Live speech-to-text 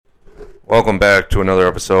Welcome back to another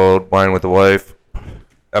episode, Wine with the Wife,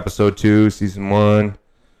 episode 2, season 1.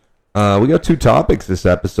 We got 2 topics this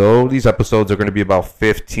episode. These episodes are going to be about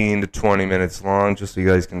 15 to 20 minutes long, just so you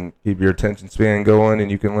guys can keep your attention span going and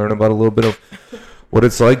you can learn about a little bit of what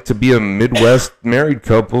it's like to be a Midwest married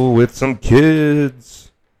couple with some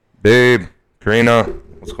kids. Babe, Karina,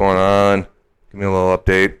 what's going on? Give me a little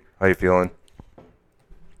update. How you feeling?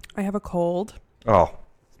 I have a cold. Oh,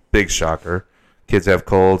 big shocker. Kids have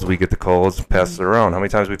colds. We get the colds. Pass it around. How many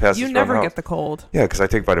times we pass this around? You never get the cold. Yeah, because I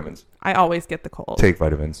take vitamins. I always get the cold. Take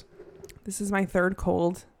vitamins. This is my 3rd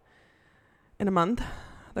cold in a month.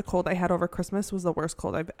 The cold I had over Christmas was the worst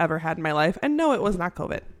cold I've ever had in my life. And no, it was not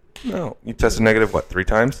COVID. No. You tested negative, what, 3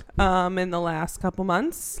 times? In the last couple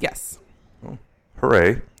months, yes. Oh,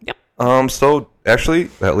 hooray. Yep. So, actually,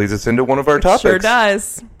 that leads us into one of our topics. Sure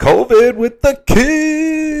does. COVID with the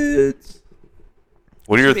kids.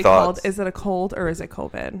 What are your thoughts? Is it a cold or is it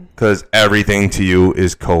COVID? Because everything to you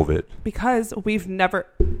is COVID. Because we've never,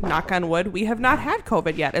 knock on wood, we have not had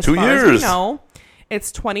COVID yet. As 2 far years. As we know,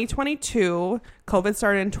 it's 2022. COVID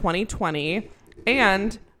started in 2020.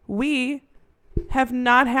 And we have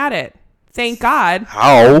not had it. Thank God.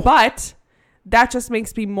 How? But that just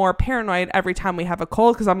makes me more paranoid every time we have a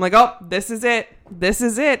cold. Because I'm like, oh, this is it. This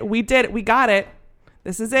is it. We did it. We got it.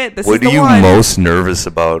 This is it. This is the one. What are you most nervous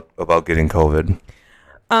about getting COVID?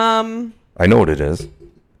 I know what it is.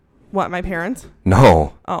 What, my parents?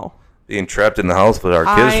 No. Oh. Being trapped in the house with our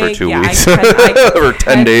kids for 2 weeks. I or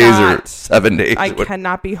 10 days or 7 days. I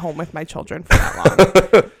cannot be home with my children for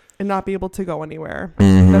that long. And not be able to go anywhere.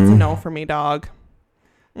 Mm-hmm. That's a no for me, dog.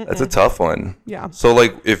 Mm-mm. That's a tough one. Yeah. So,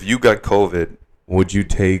 like, if you got COVID, would you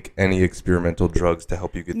take any experimental drugs to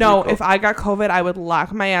help you get through COVID? No, if I got COVID, I would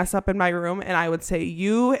lock my ass up in my room and I would say,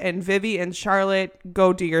 you and Vivi and Charlotte,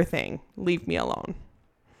 go do your thing. Leave me alone.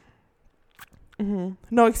 Mm-hmm.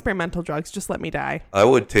 No experimental drugs. Just let me die. I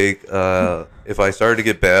would take, if I started to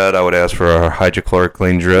get bad, I would ask for a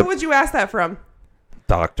hydrochloroquine drip. Who would you ask that from?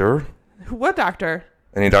 Doctor. What doctor?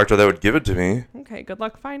 Any doctor that would give it to me. Okay, good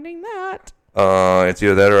luck finding that. It's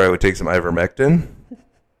either that or I would take some ivermectin.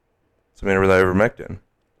 Something with ivermectin.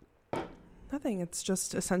 Nothing. It's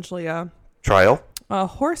just essentially a trial. A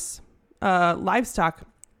horse, livestock.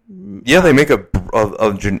 Yeah, they make a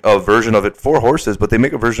version of it for horses, but they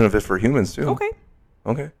make a version of it for humans too.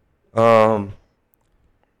 Okay.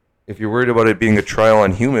 If you're worried about it being a trial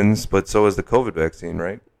on humans, but so is the COVID vaccine,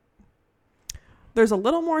 right? There's a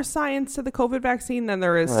little more science to the COVID vaccine than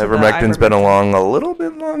there is to ivermectin's been along a little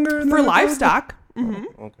bit longer for livestock. Mm-hmm.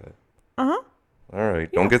 Oh, okay. Uh-huh. All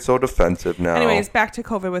right. Don't get so defensive now. Anyways, back to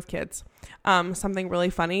COVID with kids. Something really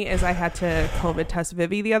funny is I had to COVID test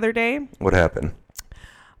Vivi the other day. What happened?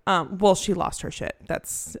 Well, she lost her shit.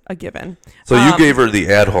 That's a given. So you gave her the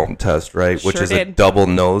at-home test, right? Which is a double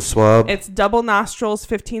nose swab? It's double nostrils,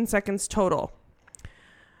 15 seconds total.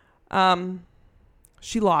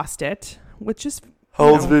 She lost it, which is... How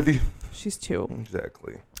old's Vivi? She's 2.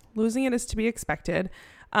 Exactly. Losing it is to be expected.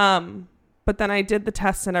 But then I did the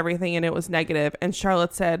tests and everything, and it was negative. And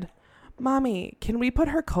Charlotte said, Mommy, can we put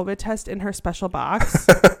her COVID test in her special box?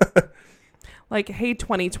 Like, hey,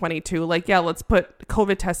 2022, like, yeah, let's put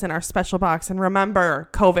COVID tests in our special box and remember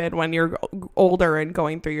COVID when you're older and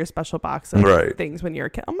going through your special box of things when you're a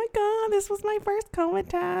kid. Oh, my God, this was my first COVID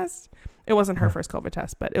test. It wasn't her first COVID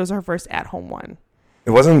test, but it was her first at-home one.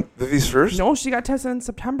 It wasn't Vivi's first? No, she got tested in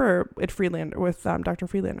September at Freelander with Dr.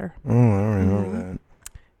 Freelander. Oh, I don't remember that.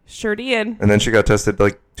 Sure did. And then she got tested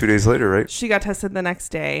like 2 days later, right? She got tested the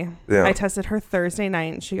next day. Yeah. I tested her Thursday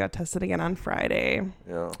night, and she got tested again on Friday.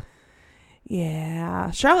 Yeah. Yeah.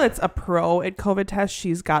 Charlotte's a pro at COVID tests.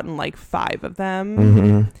 She's gotten like 5 of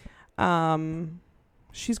them. Mm-hmm.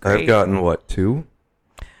 She's great. I've gotten what, 2?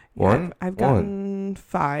 Yeah, 1? I've gotten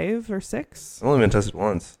 5 or 6. I've only been tested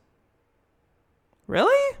once.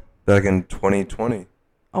 Really? Back in 2020.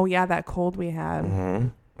 Oh, yeah, that cold we had. Mm-hmm.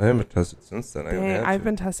 I haven't been tested since then. I've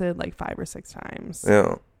been tested like 5 or 6 times.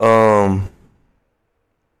 Yeah.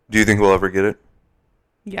 Do you think we'll ever get it?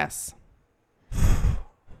 Yes.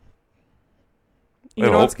 You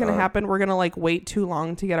know what's going to happen? We're going to like wait too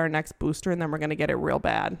long to get our next booster, and then we're going to get it real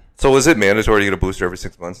bad. So is it mandatory to get a booster every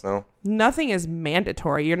 6 months now? Nothing is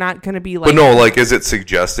mandatory. You're not going to be like... But no, like, is it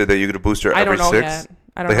suggested that you get a booster every 6? I don't know yet.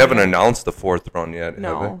 They haven't announced the 4th round yet,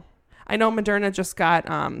 no. have they? I know Moderna just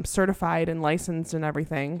got certified and licensed and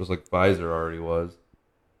everything. It was like Pfizer already was.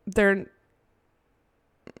 They're...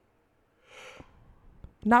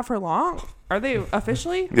 Not for long. Are they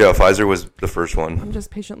officially? Yeah, Pfizer was the first one. I'm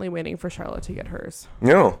just patiently waiting for Charlotte to get hers.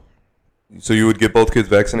 Yeah. So you would get both kids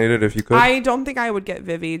vaccinated if you could? I don't think I would get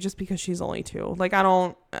Vivi just because she's only 2. Like, I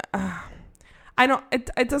I don't.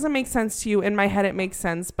 It doesn't make sense to you. In my head, it makes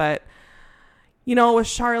sense, but with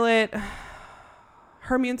Charlotte,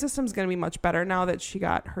 her immune system's going to be much better now that she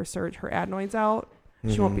got her adenoids out.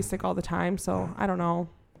 She won't be sick all the time. So I don't know.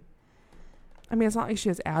 I mean, it's not like she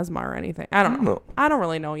has asthma or anything. I don't know. I don't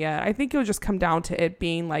really know yet. I think it would just come down to it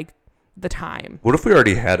being like the time. What if we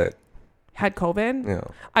already had it? Had COVID? Yeah.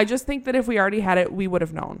 I just think that if we already had it, we would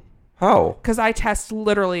have known. How? Because I test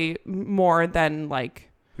literally more than like.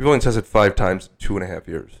 You've only tested 5 times in 2.5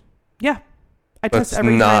 years. Yeah. I test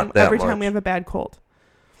every time we have a bad cold.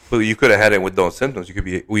 But you could have had it with no symptoms.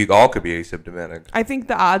 We all could be asymptomatic. I think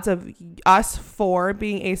the odds of us 4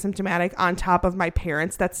 being asymptomatic on top of my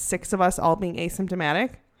parents, that's 6 of us all being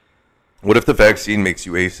asymptomatic. What if the vaccine makes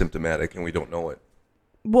you asymptomatic and we don't know it?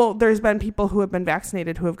 Well, there's been people who have been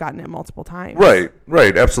vaccinated who have gotten it multiple times.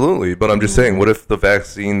 Right, absolutely. But I'm just saying, what if the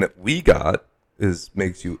vaccine that we got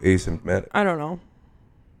makes you asymptomatic? I don't know.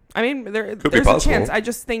 I mean, there's a chance. I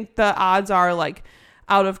just think the odds are like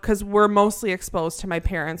because we're mostly exposed to my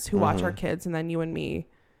parents who watch our kids, and then you and me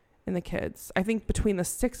and the kids. I think between the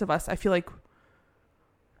 6 of us, I feel like.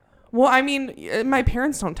 Well, I mean, my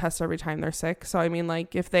parents don't test every time they're sick, so I mean,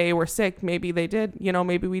 like if they were sick, maybe they did.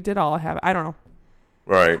 Maybe we did all have it. I don't know.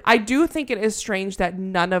 Right. I do think it is strange that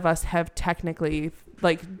none of us have technically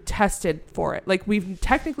tested for it. Like we've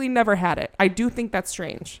technically never had it. I do think that's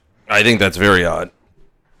strange. I think that's very odd.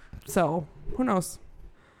 So who knows?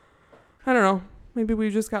 I don't know. Maybe we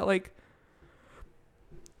just got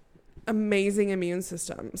amazing immune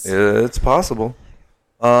systems. Yeah, it's possible.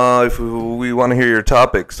 If we want to hear your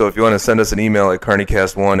topic, so if you want to send us an email at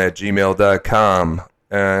carneycast1@gmail.com,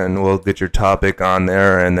 and we'll get your topic on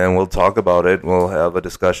there, and then we'll talk about it. We'll have a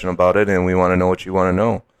discussion about it, and we want to know what you want to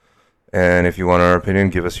know. And if you want our opinion,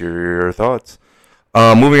 give us your thoughts.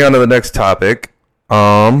 Moving on to the next topic.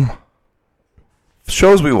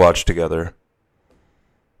 Shows we watched together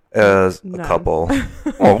as a couple.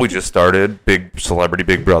 Well, we just started Big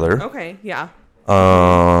Brother. Okay, yeah.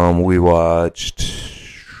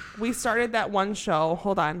 We started that one show.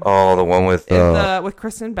 Hold on. Oh, the one with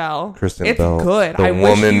Kristen Bell. It's good. The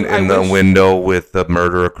woman in the window with the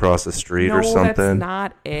murder across the street or something. No, that's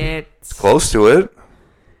not it. It's close to it.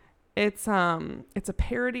 It's a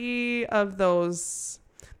parody of those.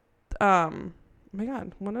 Oh my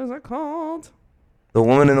God, what is it called? The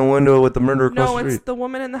woman in the window with the murder across the street. No, it's the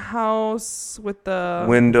woman in the house with the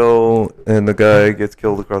window, and the guy gets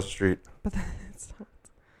killed across the street. But that's not.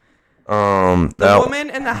 The the woman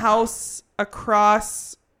in the house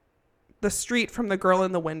across the street from the girl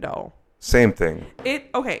in the window. Same thing.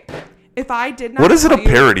 Okay. If I did not. What is it a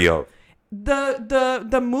parody of?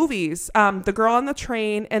 The movies, the girl on the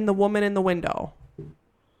train and the woman in the window.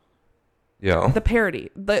 Yeah. The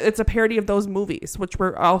parody. It's a parody of those movies, which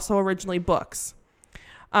were also originally books.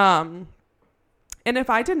 And if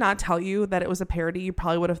I did not tell you that it was a parody, you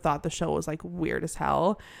probably would have thought the show was weird as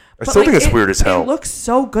hell. I still think it's weird as hell. It looks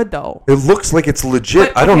so good though. It looks like it's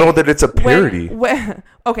legit. I don't know that it's a parody. Because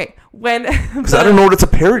I don't know what it's a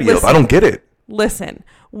parody of. I don't get it. Listen,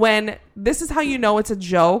 when this is how you know it's a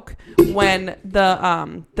joke, when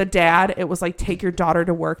the dad, it was take your daughter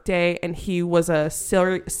to work day, and he was a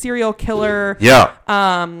serial killer. Yeah.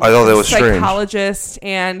 I thought that was psychologist,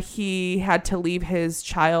 and he had to leave his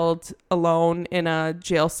child alone in a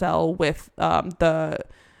jail cell with the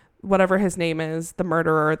whatever his name is, the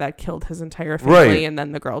murderer that killed his entire family, and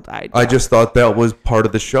then the girl died. I just thought that was part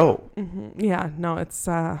of the show. Mm-hmm. Yeah, no, it's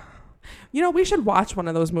we should watch one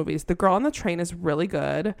of those movies. The Girl on the Train is really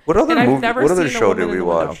good. What other show did we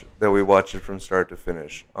watch that we watched it from start to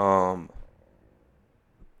finish? The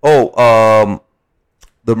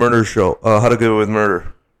Murder Show. How to Get Away with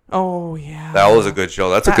Murder. Oh yeah, that was a good show.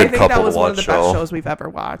 That's a good couple to watch. That was one of the best shows we've ever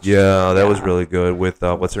watched. Yeah, that was really good with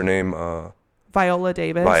what's her name? Viola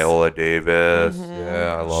Davis. Mm-hmm.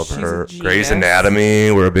 Yeah, I love her. Grey's Anatomy.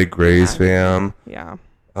 We're a big Grey's fan. Yeah.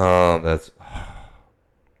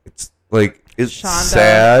 It's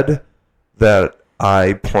sad that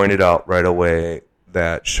I pointed out right away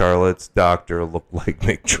that Charlotte's doctor looked like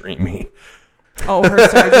McDreamy. Oh, her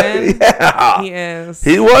surgeon? Yeah. He is.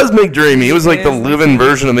 He was McDreamy. He was the living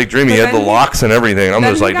version of McDreamy. He had the locks and everything. I'm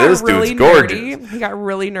just this dude's gorgeous. He got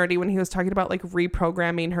really nerdy when he was talking about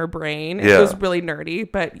reprogramming her brain. Yeah. It was really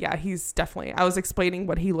nerdy, but yeah, he's definitely. I was explaining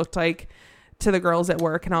what he looked like to the girls at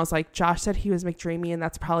work, and I was like, Josh said he was McDreamy, and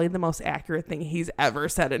that's probably the most accurate thing he's ever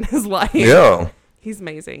said in his life. Yeah. He's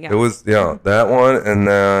amazing. Yeah. It was, that one, and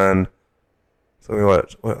then so we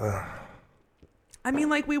watched. I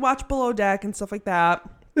mean, we watch Below Deck and stuff like that.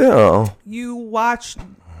 Yeah. You watched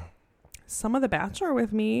some of The Bachelor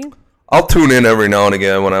with me. I'll tune in every now and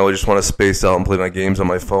again when I just want to space out and play my games on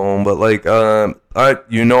my phone. But like,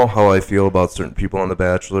 you know how I feel about certain people on The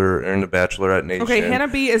Bachelor and The Bachelorette Nation. Okay, Hannah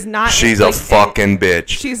B is not. She's a fucking bitch.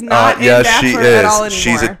 She's not in Bachelor at all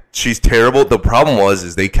anymore. She's terrible. The problem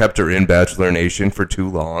is they kept her in Bachelor Nation for too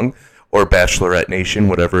long, or Bachelorette Nation,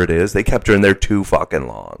 whatever it is. They kept her in there too fucking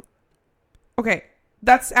long. Okay,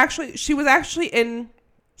 she was actually in.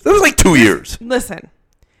 It was like 2 years. Listen,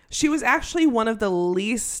 she was actually one of the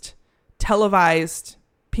least televised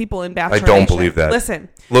people in Bachelor I don't Nation. believe that. Listen.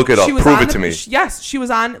 Look it up. Prove it to me. Yes, she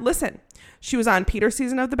was on. Listen. She was on Peter's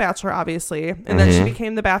season of The Bachelor, obviously. And then she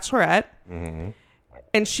became The Bachelorette. Mm-hmm.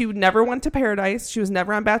 And she never went to Paradise. She was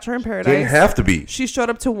never on Bachelor in Paradise. Didn't have to be. She showed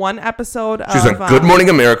up to one episode She was on Good Morning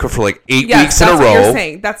America for like 8 weeks in a row. That's what you're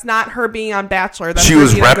saying. That's not her being on Bachelor. That's she her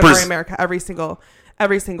was being on Good Morning America every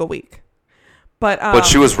single week. But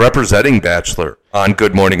she was representing Bachelor on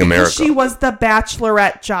Good Morning America. She was the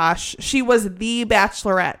Bachelorette, Josh. She was the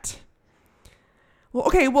Bachelorette. Well,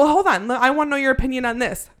 okay, well, hold on. I want to know your opinion on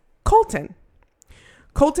this. Colton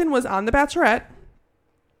was on The Bachelorette.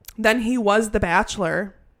 Then he was The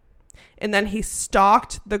Bachelor. And then he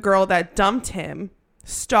stalked the girl that dumped him.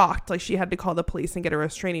 Stalked, like she had to call the police and get a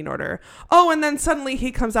restraining order. Oh, and then suddenly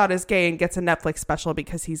he comes out as gay and gets a Netflix special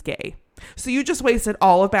because he's gay. So you just wasted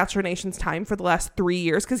all of Bachelor Nation's time for the last 3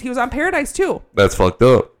 years because he was on Paradise too. That's fucked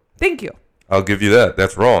up. Thank you. I'll give you that.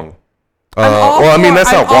 That's wrong.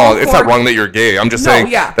 That's not wrong. It's not wrong that you're gay. I'm just saying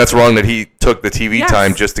that's wrong that he took the TV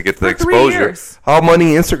time just to get the exposure. How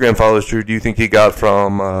many Instagram followers do you think he got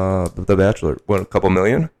from The Bachelor? What, a couple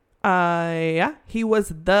million? Yeah, he was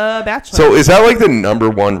The Bachelor. So is that like the number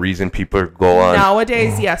one reason people go on?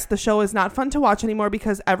 Nowadays, yes. The show is not fun to watch anymore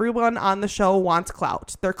because everyone on the show wants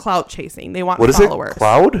clout. They're clout chasing. They want followers. What is it?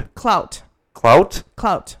 Clout? Clout. Clout?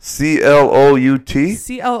 Clout. C-L-O-U-T?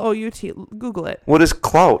 C-L-O-U-T. Google it. What is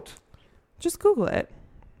clout? Just Google it.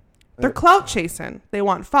 They're clout chasing. They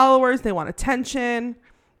want followers. They want attention.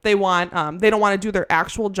 They want. They don't want to do their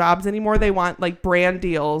actual jobs anymore. They want like brand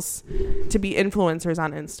deals to be influencers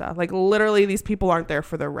on Insta. Like literally, these people aren't there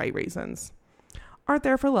for the right reasons. Aren't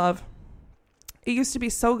there for love. It used to be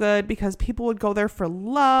so good because people would go there for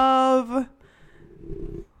love.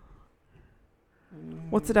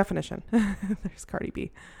 What's the definition? There's Cardi B.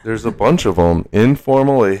 There's a bunch of them.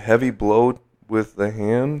 Informal, a heavy blow with the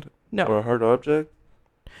hand. No. Or a hard object?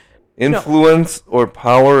 Influence or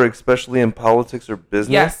power, especially in politics or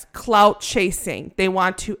business? Yes, clout chasing. They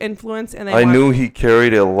want to influence and I knew he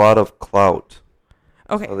carried a lot of clout.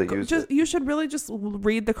 Okay, you should really just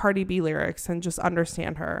read the Cardi B lyrics and just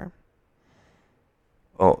understand her.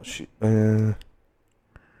 Oh, she...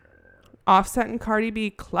 Offset and Cardi B,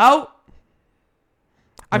 clout.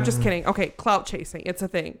 I'm just kidding. Okay, clout chasing. It's a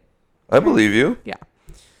thing. I believe you. Yeah.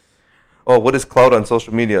 Oh, what is clout on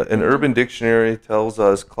social media? An Urban Dictionary tells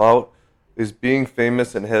us clout is being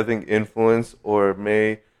famous and having influence, or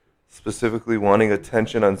may specifically wanting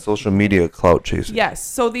attention on social media. Clout chasing. Yes.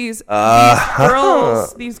 So these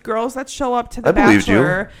girls that show up to The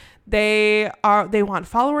Bachelor, they want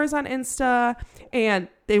followers on Insta and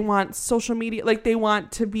they want social media. Like they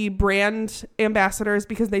want to be brand ambassadors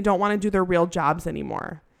because they don't want to do their real jobs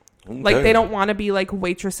anymore. Okay. Like they don't want to be like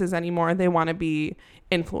waitresses anymore. They want to be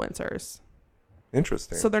influencers.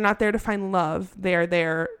 Interesting. So they're not there to find love. They are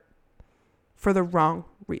there for the wrong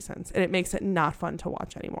reasons. And it makes it not fun to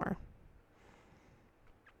watch anymore.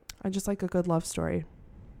 I just like a good love story.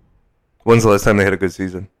 When's the last time they had a good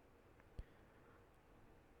season?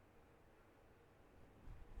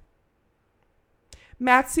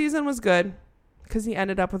 Matt's season was good because he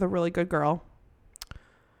ended up with a really good girl.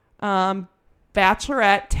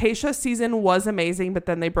 Bachelorette, Tayshia's season was amazing, but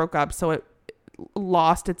then they broke up, so it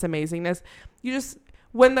lost its amazingness. You just,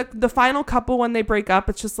 when the final couple, when they break up,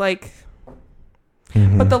 it's just like,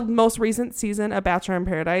 but the most recent season of Bachelor in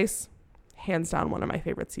Paradise, hands down one of my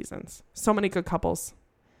favorite seasons. So many good couples,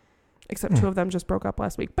 except two of them just broke up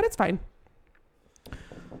last week, but it's fine.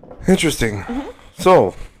 Interesting.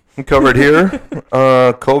 So, we covered here,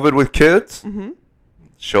 COVID with kids,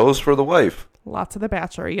 shows for the wife. Lots of The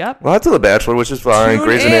Bachelor, yep. Lots of The Bachelor, which is fine.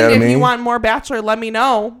 Grey's Anatomy. If you want more Bachelor, let me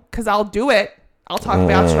know, because I'll do it. I'll talk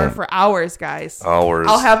Bachelor for hours, guys. Hours.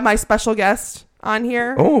 I'll have my special guest on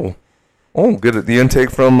here. Oh, good. The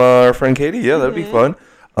intake from our friend Katie. Yeah, that'd be fun.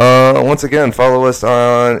 Once again, follow us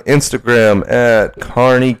on Instagram at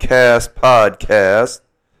CarneyCast Podcast.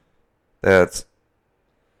 That's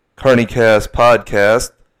CarneyCast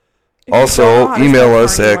Podcast. Also, email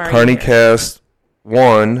us at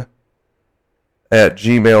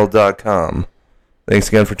carneycast1@gmail.com. Thanks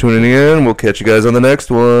again for tuning in. We'll catch you guys on the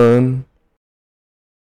next one.